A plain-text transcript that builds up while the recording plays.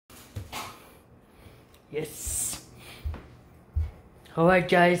Yes. Alright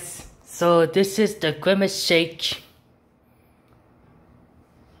guys, so this is the Grimace shake.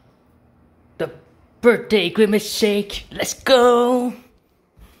 The birthday Grimace shake. Let's go.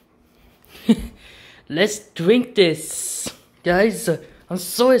 Let's drink this. Guys, I'm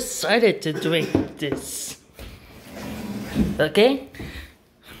so excited to drink this. Okay?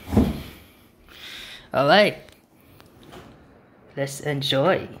 Alright. Let's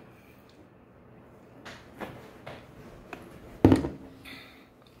enjoy.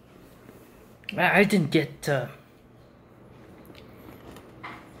 I didn't get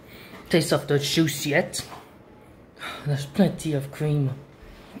taste of the juice yet. There's plenty of cream.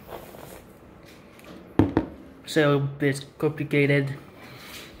 So a bit complicated.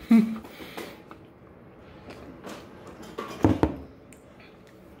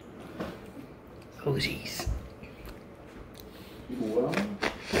 Oh jeez.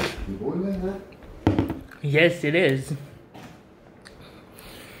 Yes, it is.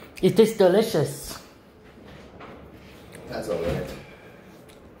 It tastes delicious. That's alright.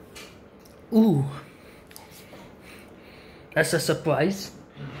 Ooh. That's a surprise.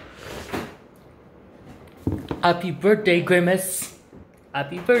 Happy birthday, Grimace.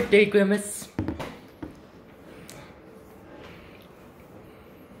 Happy birthday, Grimace.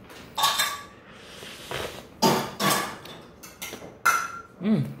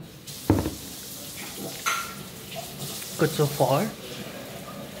 Good so far.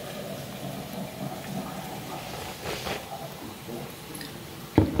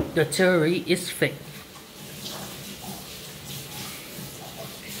 The cherry is fake.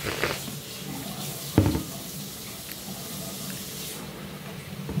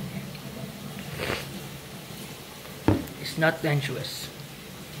 It's not dangerous.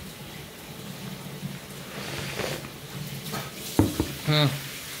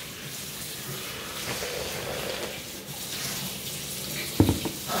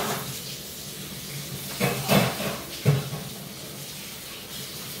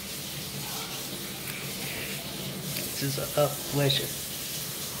 This is delicious.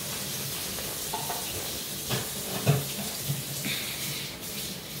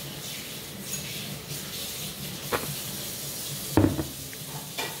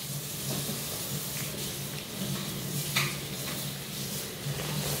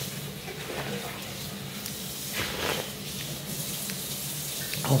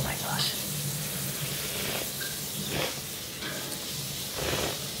 Oh my gosh.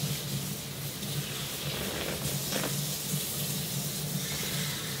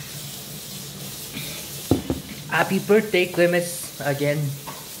 Happy birthday, Grimace, again.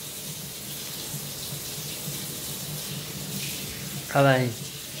 Alright.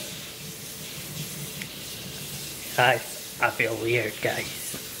 Guys, I feel weird, guys.